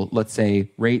while, let's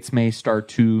say, rates may start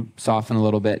to soften a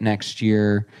little bit next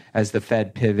year as the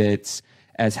Fed pivots,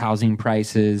 as housing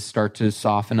prices start to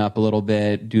soften up a little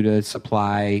bit due to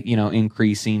supply,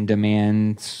 increasing,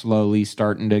 demand slowly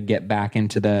starting to get back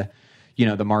into the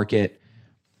market.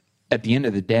 At the end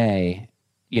of the day,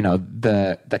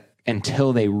 the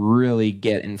until they really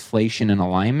get inflation in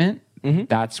alignment,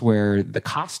 that's where the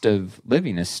cost of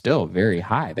living is still very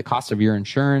high. The cost of your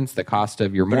insurance, the cost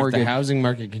of your mortgage. If the housing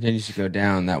market continues to go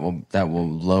down, that will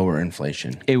lower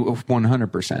inflation.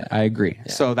 100%. I agree.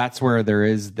 Yeah. So that's where there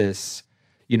is this,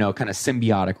 kind of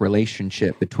symbiotic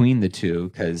relationship between the two.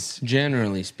 Because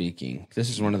generally speaking,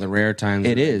 this is one of the rare times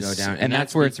it is go down, and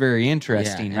that's where it's very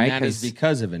interesting, right? And that is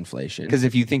because of inflation. Because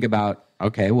if you think about,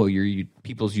 okay, well, your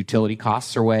people's utility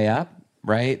costs are way up.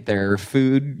 Right? Their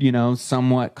food,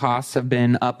 somewhat costs have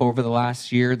been up over the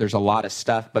last year. There's a lot of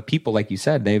stuff, but people, like you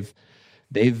said,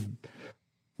 they've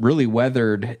really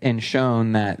weathered and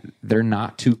shown that they're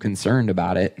not too concerned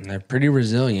about it. And they're pretty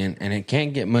resilient, and it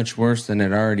can't get much worse than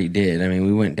it already did. I mean,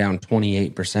 we went down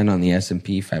 28% on the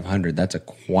S&P 500. That's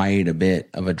quite a bit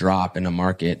of a drop in a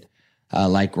market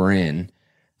like we're in.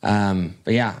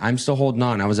 But yeah, I'm still holding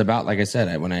on. I was about, like I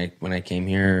said, when I came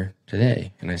here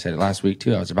today, and I said it last week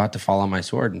too, I was about to fall on my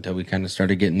sword until we kind of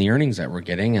started getting the earnings that we're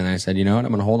getting. And I said, you know what?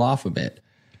 I'm going to hold off a bit.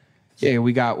 Yeah.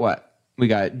 We got what? We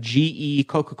got GE,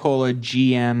 Coca-Cola,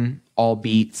 GM, all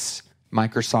beats.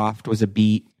 Microsoft was a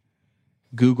beat.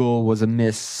 Google was a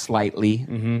miss slightly.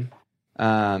 Mm-hmm.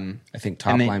 I think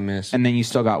top line miss. And then you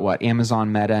still got what?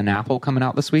 Amazon, Meta, and Apple coming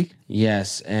out this week?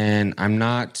 Yes, and I'm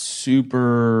not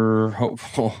super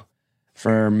hopeful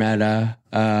for Meta.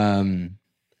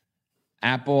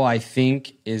 Apple, I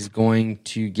think, is going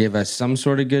to give us some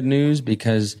sort of good news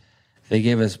because they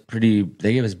gave us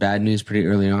bad news pretty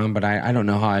early on, but I don't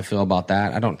know how I feel about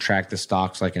that. I don't track the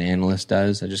stocks like an analyst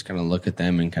does. I just kind of look at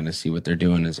them and kind of see what they're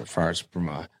doing as far as from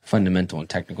a fundamental and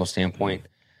technical standpoint.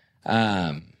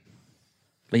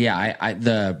 But yeah,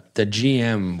 the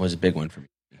GM was a big one for me.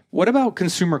 What about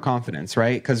consumer confidence,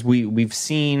 right? Because we've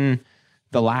seen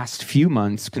the last few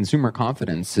months, consumer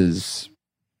confidence is,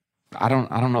 I don't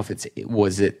know if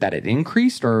was it that it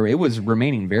increased or it was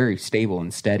remaining very stable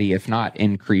and steady, if not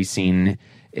increasing.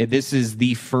 This is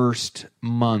the first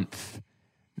month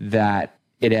that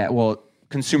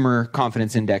consumer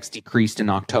confidence index decreased in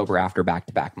October after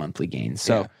back-to-back monthly gains.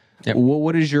 So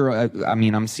what is your,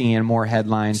 I'm seeing more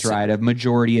headlines, right, of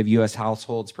majority of U.S.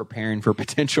 households preparing for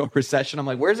potential recession. I'm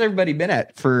like, where's everybody been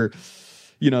at for,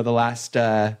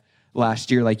 the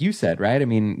last year, like you said, right? I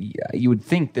mean, you would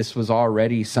think this was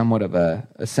already somewhat of a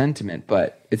sentiment,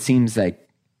 but it seems like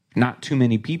not too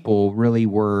many people really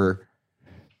were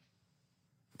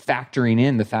factoring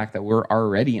in the fact that we're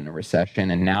already in a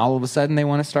recession, and now all of a sudden they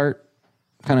want to start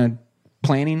kind of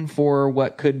planning for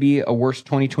what could be a worse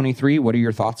 2023. What are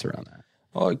your thoughts around that?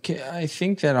 Okay, I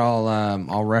think that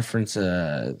I'll reference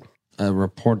a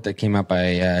report that came out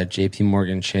by J.P.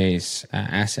 Morgan Chase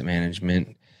Asset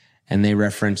Management, and they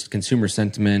referenced consumer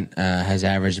sentiment has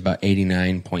averaged about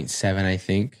 89.7, I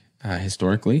think,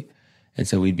 historically, and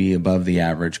so we'd be above the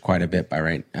average quite a bit by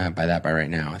right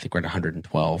now. I think we're at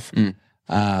 112.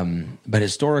 But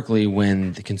historically,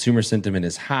 when the consumer sentiment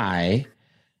is high,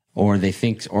 or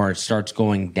it starts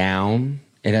going down,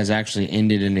 it has actually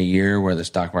ended in a year where the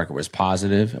stock market was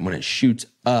positive. And when it shoots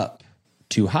up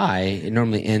too high, it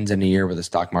normally ends in a year where the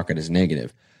stock market is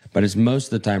negative. But it's most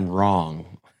of the time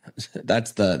wrong.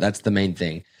 That's the main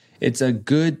thing. It's a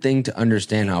good thing to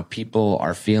understand how people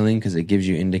are feeling because it gives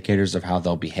you indicators of how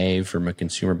they'll behave from a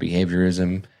consumer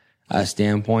behaviorism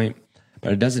standpoint.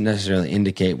 But it doesn't necessarily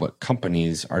indicate what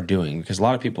companies are doing, because a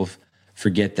lot of people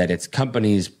forget that it's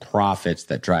companies' profits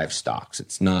that drive stocks.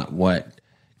 It's not what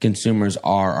consumers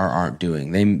are or aren't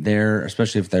doing. They're,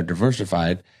 especially if they're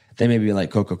diversified, they may be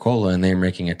like Coca-Cola and they're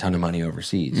making a ton of money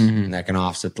overseas, and that can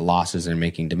offset the losses they're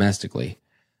making domestically.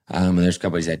 And there's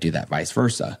companies that do that, vice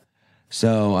versa.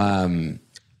 So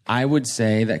I would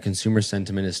say that consumer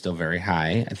sentiment is still very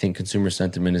high. I think consumer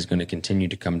sentiment is going to continue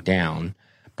to come down,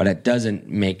 but it doesn't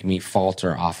make me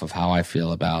falter off of how I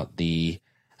feel about the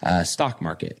stock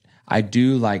market. I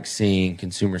do like seeing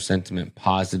consumer sentiment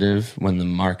positive when the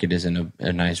market is in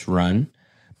a nice run,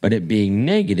 but it being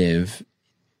negative,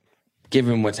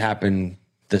 given what's happened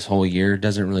this whole year,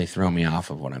 doesn't really throw me off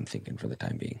of what I'm thinking for the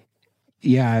time being.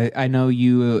 Yeah, I know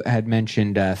you had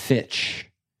mentioned Fitch.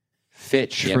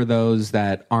 Fitch, yep. For those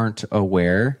that aren't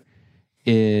aware,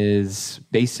 is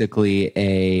basically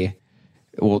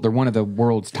they're one of the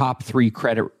world's top 3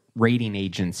 credit rating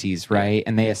agencies, right? Yep.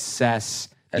 And they assess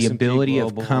the ability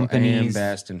of companies. AM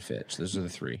Best and Fitch. Those are the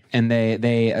 3. And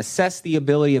they assess the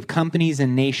ability of companies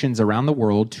and nations around the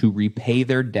world to repay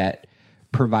their debt,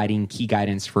 providing key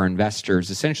guidance for investors.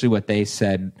 Essentially what they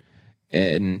said,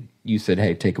 and you said,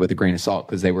 hey, take it with a grain of salt,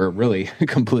 because they were really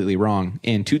completely wrong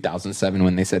in 2007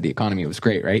 when they said the economy was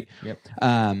great, right?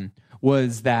 Yep.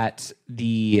 Was that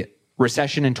the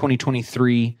recession in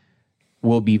 2023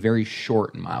 will be very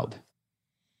short and mild,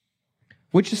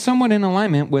 which is somewhat in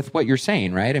alignment with what you're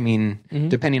saying, right? I mean,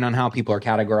 depending on how people are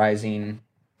categorizing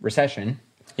recession.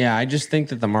 Yeah, I just think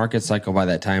that the market cycle by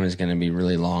that time is going to be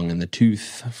really long in the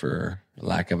tooth, for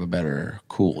lack of a better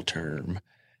cool term.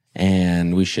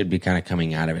 And we should be kind of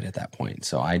coming out of it at that point.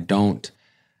 So I don't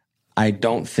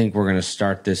think we're going to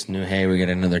start this new, hey, we get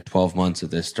another 12 months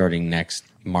of this starting next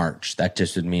March. That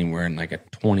just would mean we're in like a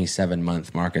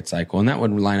 27-month market cycle. And that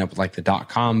would line up with like the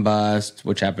dot-com bust,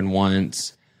 which happened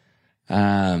once.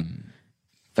 But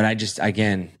I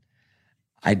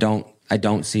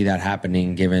don't see that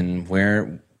happening given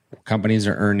where companies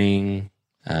are earning.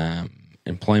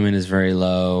 Employment is very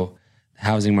low. The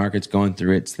housing market's going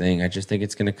through its thing. I just think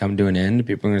it's going to come to an end.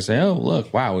 People are going to say, oh,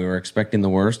 look, wow, we were expecting the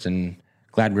worst and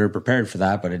glad we were prepared for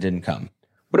that, but it didn't come.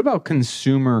 What about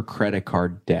consumer credit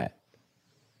card debt?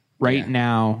 Right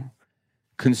now,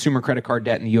 consumer credit card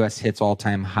debt in the U.S. hits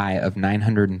all-time high of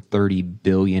 $930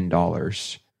 billion,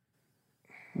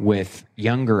 with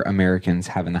younger Americans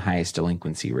having the highest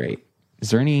delinquency rate.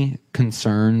 Is there any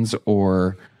concerns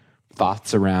or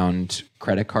thoughts around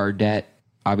credit card debt?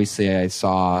 Obviously, I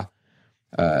saw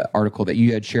an article that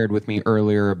you had shared with me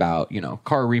earlier about,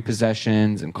 car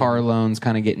repossessions and car loans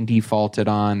kind of getting defaulted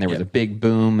on. There was a big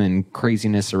boom and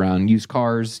craziness around used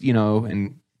cars,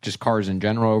 and just cars in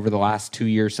general over the last 2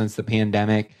 years since the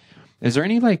pandemic. Is there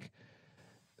any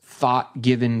thought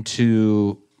given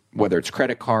to whether it's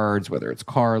credit cards, whether it's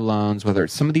car loans, whether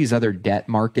it's some of these other debt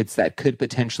markets that could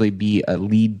potentially be a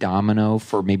lead domino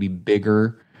for maybe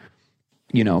bigger,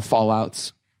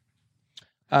 fallouts?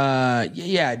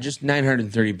 Just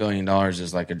 $930 billion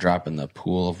is like a drop in the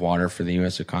pool of water for the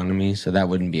U.S. economy. So that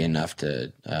wouldn't be enough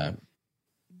to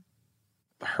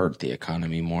hurt the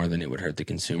economy more than it would hurt the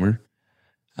consumer.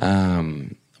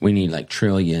 We need like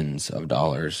trillions of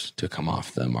dollars to come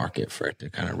off the market for it to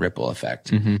kind of ripple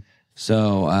effect.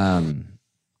 So,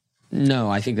 no,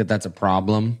 I think that that's a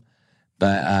problem.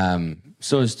 But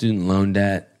so is student loan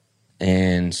debt,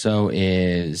 and so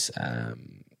is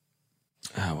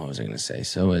what was I going to say?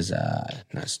 So is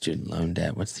not student loan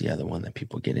debt. What's the other one that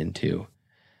people get into?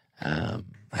 I'm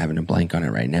having a blank on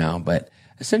it right now. But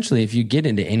essentially, if you get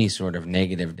into any sort of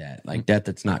negative debt, like debt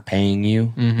that's not paying you,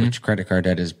 which credit card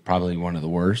debt is probably one of the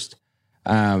worst,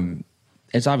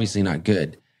 it's obviously not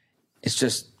good. It's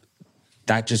just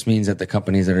that just means that the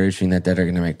companies that are issuing that debt are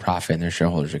going to make profit and their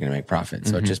shareholders are going to make profit.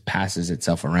 So it just passes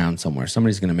itself around somewhere.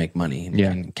 Somebody's going to make money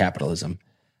in capitalism.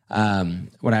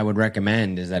 What I would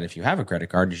recommend is that if you have a credit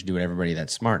card, you should do what everybody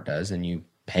that's smart does, and you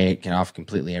pay it off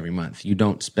completely every month. You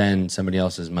don't spend somebody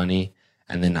else's money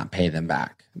and then not pay them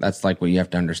back. That's like what you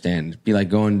have to understand. It'd be like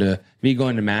going to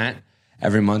Matt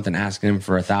every month and asking him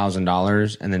for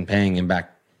 $1,000 and then paying him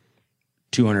back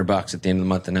 $200 at the end of the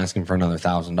month and asking for another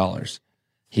 $1,000.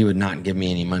 He would not give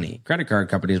me any money. Credit card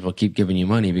companies will keep giving you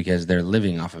money because they're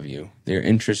living off of you. Their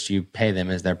interest you pay them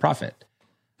is their profit.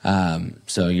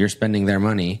 So you're spending their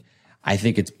money. I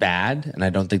think it's bad, and I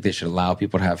don't think they should allow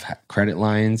people to have credit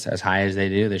lines as high as they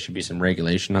do. There should be some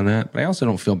regulation on that. But I also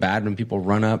don't feel bad when people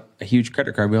run up a huge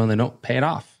credit card bill and they don't pay it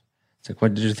off. It's like,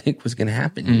 what did you think was going to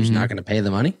happen? You're just not going to pay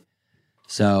the money?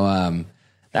 So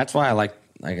that's why I like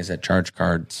I said, charge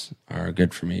cards are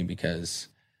good for me because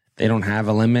they don't have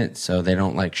a limit. So they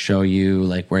don't like show you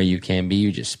like where you can be.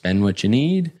 You just spend what you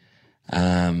need.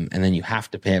 And then you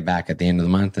have to pay it back at the end of the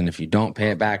month. And if you don't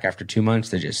pay it back after 2 months,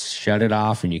 they just shut it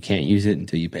off and you can't use it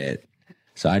until you pay it.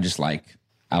 So I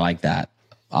like that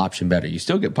option better. You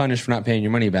still get punished for not paying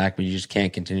your money back, but you just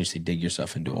can't continuously dig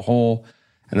yourself into a hole.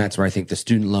 And that's where I think the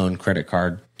student loan credit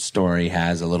card story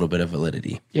has a little bit of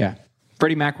validity. Yeah.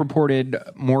 Freddie Mac reported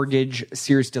mortgage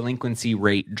serious delinquency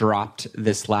rate dropped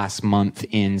this last month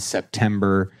in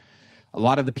September. A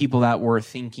lot of the people that were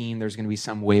thinking there's going to be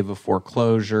some wave of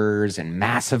foreclosures and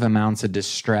massive amounts of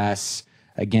distress.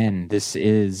 Again, this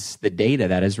is the data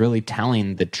that is really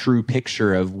telling the true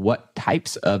picture of what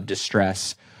types of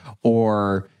distress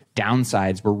or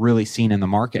downsides we're really seeing in the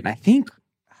market. And I think,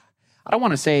 I don't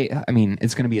want to say,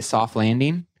 it's going to be a soft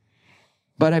landing,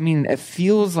 but it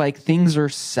feels like things are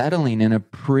settling in a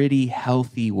pretty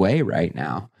healthy way right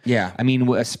now. Yeah.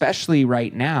 Especially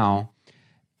right now,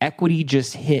 equity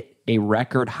just hit a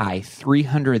record high,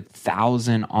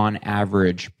 $300,000 on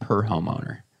average per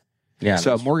homeowner. Yeah.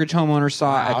 So mortgage homeowners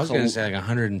saw... I was going to say like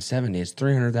 170. It's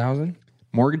 300,000?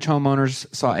 Mortgage homeowners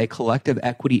saw a collective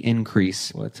equity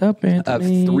increase. What's up,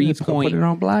 Anthony? Of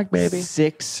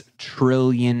 $3.6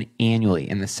 trillion annually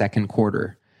in the second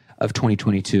quarter of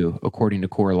 2022, according to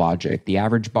CoreLogic. The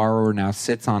average borrower now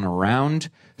sits on around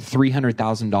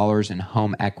 $300,000 in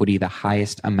home equity, the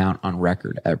highest amount on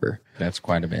record ever. That's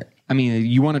quite a bit.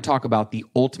 You want to talk about the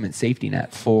ultimate safety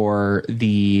net for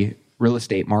the real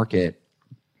estate market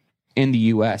in the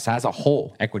U.S. as a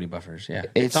whole. Equity buffers, yeah.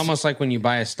 It's almost like when you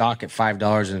buy a stock at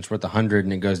 $5 and it's worth $100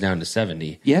 and it goes down to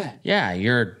 $70. Yeah. Yeah,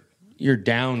 you're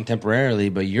down temporarily,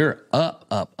 but you're up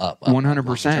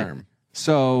 100%.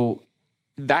 So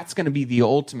that's going to be the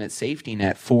ultimate safety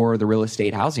net for the real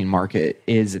estate housing market,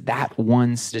 is that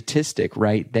one statistic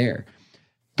right there.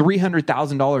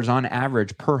 $300,000 on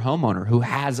average per homeowner who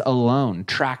has a loan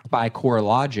tracked by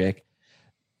CoreLogic.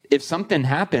 If something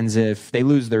happens, if they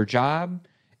lose their job,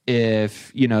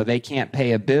 if they can't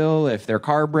pay a bill, if their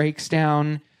car breaks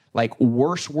down, like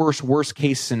worst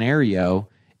case scenario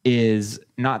is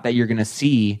not that you're going to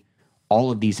see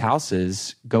all of these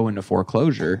houses go into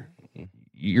foreclosure.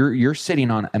 You're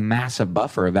sitting on a massive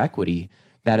buffer of equity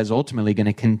that is ultimately going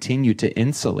to continue to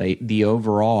insulate the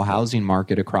overall housing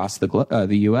market across the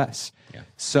U.S. Yeah.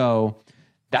 So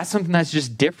that's something that's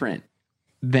just different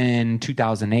than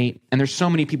 2008. And there's so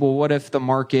many people. What if the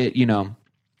market,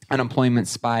 unemployment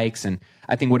spikes? And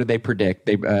I think, what did they predict?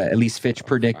 They at least Fitch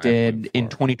predicted 5.4. In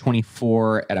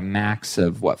 2024 at a max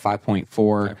of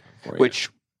 5.4, which.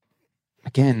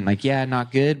 Again,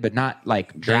 not good, but not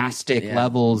like drastic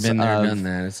levels. Been there, done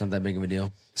that. It's not that big of a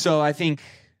deal. So I think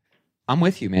I'm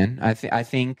with you, man. I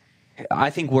think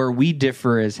where we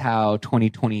differ is how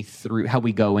 2023, how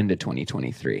we go into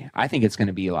 2023. I think it's going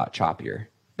to be a lot choppier,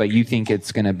 but you think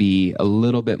it's going to be a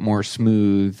little bit more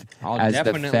smooth. I'll as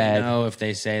definitely the Fed know if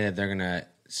they say that they're going to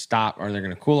stop or they're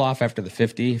going to cool off after the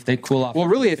 50. If they cool off, well,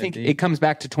 really, I 50, think it comes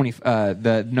back to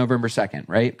the November 2nd,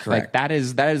 right? Correct. Like that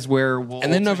is where we'll.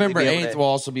 And then November 8th will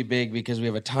also be big because we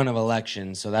have a ton of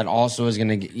elections. So that also is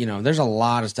going to, there's a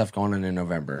lot of stuff going on in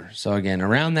November. So again,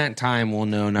 around that time, we'll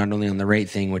know not only on the rate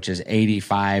thing, which is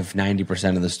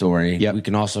 85-90% of the story. Yep. We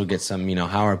can also get some,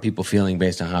 how are people feeling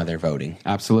based on how they're voting.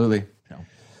 Absolutely.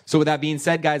 So with that being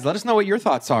said, guys, let us know what your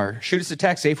thoughts are. Shoot us a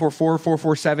text,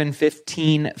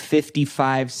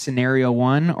 844-447-1555, scenario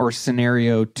 1 or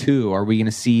scenario 2. Are we going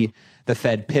to see the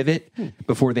Fed pivot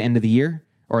before the end of the year,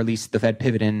 or at least the Fed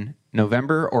pivot in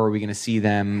November, or are we going to see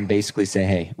them basically say,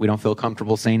 hey, we don't feel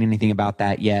comfortable saying anything about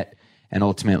that yet, and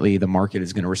ultimately the market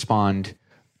is going to respond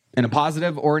in a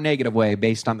positive or a negative way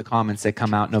based on the comments that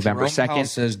come out November 2nd. Powell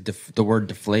says the word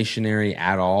deflationary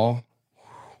at all.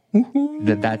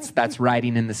 That's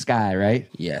writing in the sky, right?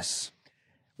 Yes.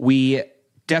 We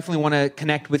definitely want to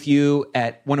connect with you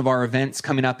at one of our events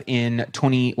coming up in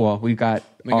we got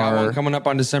one coming up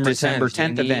on December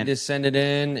 10th we event. Need to send it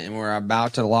in, and we're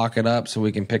about to lock it up so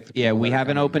we can pick. We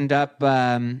haven't opened up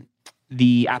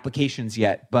the applications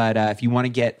yet, but if you want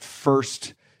to get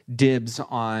first dibs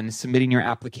on submitting your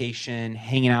application,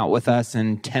 hanging out with us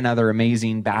and 10 other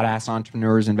amazing badass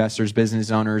entrepreneurs, investors, business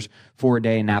owners for a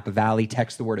day in Napa Valley,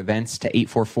 text the word events to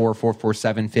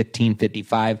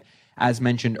 844-447-1555. As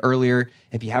mentioned earlier,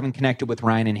 if you haven't connected with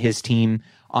Ryan and his team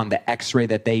on the X-ray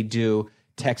that they do,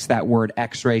 text that word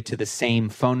X-ray to the same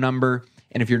phone number.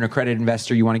 And if you're an accredited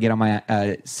investor, you want to get on my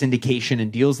syndication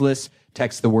and deals list,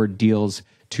 text the word deals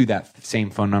to that same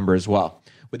phone number as well.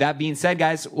 With that being said,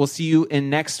 guys, we'll see you in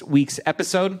next week's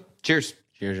episode. Cheers.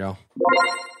 Cheers, y'all.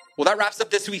 Well, that wraps up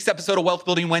this week's episode of Wealth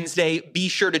Building Wednesday. Be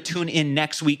sure to tune in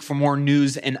next week for more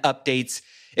news and updates.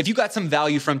 If you got some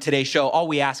value from today's show, all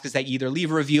we ask is that you either leave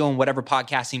a review on whatever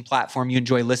podcasting platform you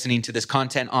enjoy listening to this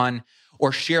content on,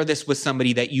 or share this with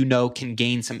somebody that you know can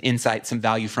gain some insight, some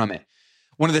value from it.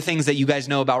 One of the things that you guys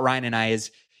know about Ryan and I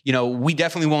is, we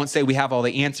definitely won't say we have all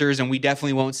the answers, and we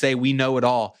definitely won't say we know it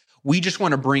all. We just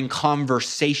want to bring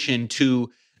conversation to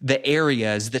the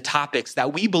areas, the topics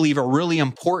that we believe are really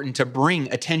important to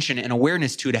bring attention and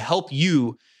awareness to help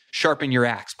you sharpen your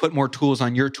axe, put more tools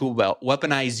on your tool belt,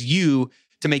 weaponize you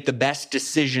to make the best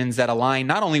decisions that align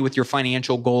not only with your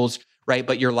financial goals, right,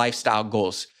 but your lifestyle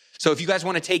goals. So if you guys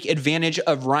want to take advantage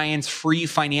of Ryan's free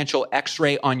financial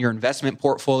X-ray on your investment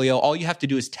portfolio, all you have to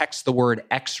do is text the word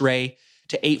X-ray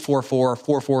to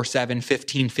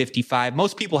 844-447-1555.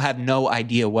 Most people have no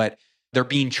idea what they're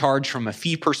being charged from a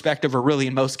fee perspective, or really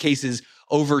in most cases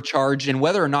overcharged, and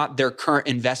whether or not their current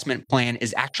investment plan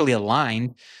is actually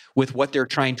aligned with what they're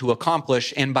trying to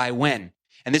accomplish and by when.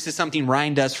 And this is something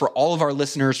Ryan does for all of our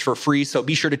listeners for free. So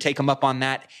be sure to take them up on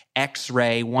that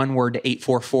X-ray, one word, to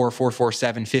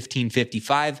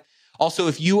 844-447-1555. Also,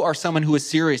 if you are someone who is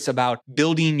serious about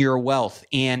building your wealth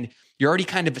and you're already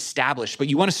kind of established, but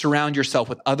you want to surround yourself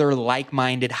with other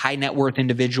like-minded, high net worth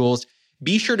individuals,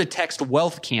 be sure to text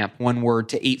Wealth Camp, one word,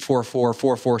 to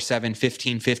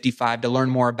 844-447-1555 to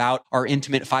learn more about our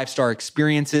intimate 5-star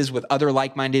experiences with other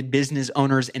like-minded business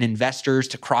owners and investors,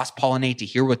 to cross-pollinate, to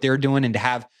hear what they're doing, and to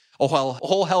have a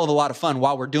whole hell of a lot of fun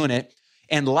while we're doing it.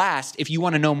 And last, if you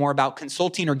want to know more about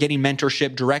consulting or getting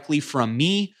mentorship directly from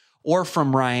me or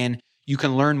from Ryan, you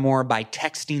can learn more by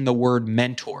texting the word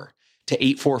mentor to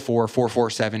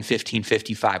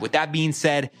 844-447-1555. With that being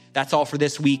said, that's all for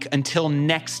this week. Until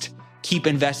next, keep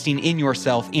investing in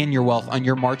yourself and your wealth on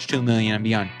your march to $1 million and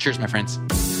beyond. Cheers, my friends.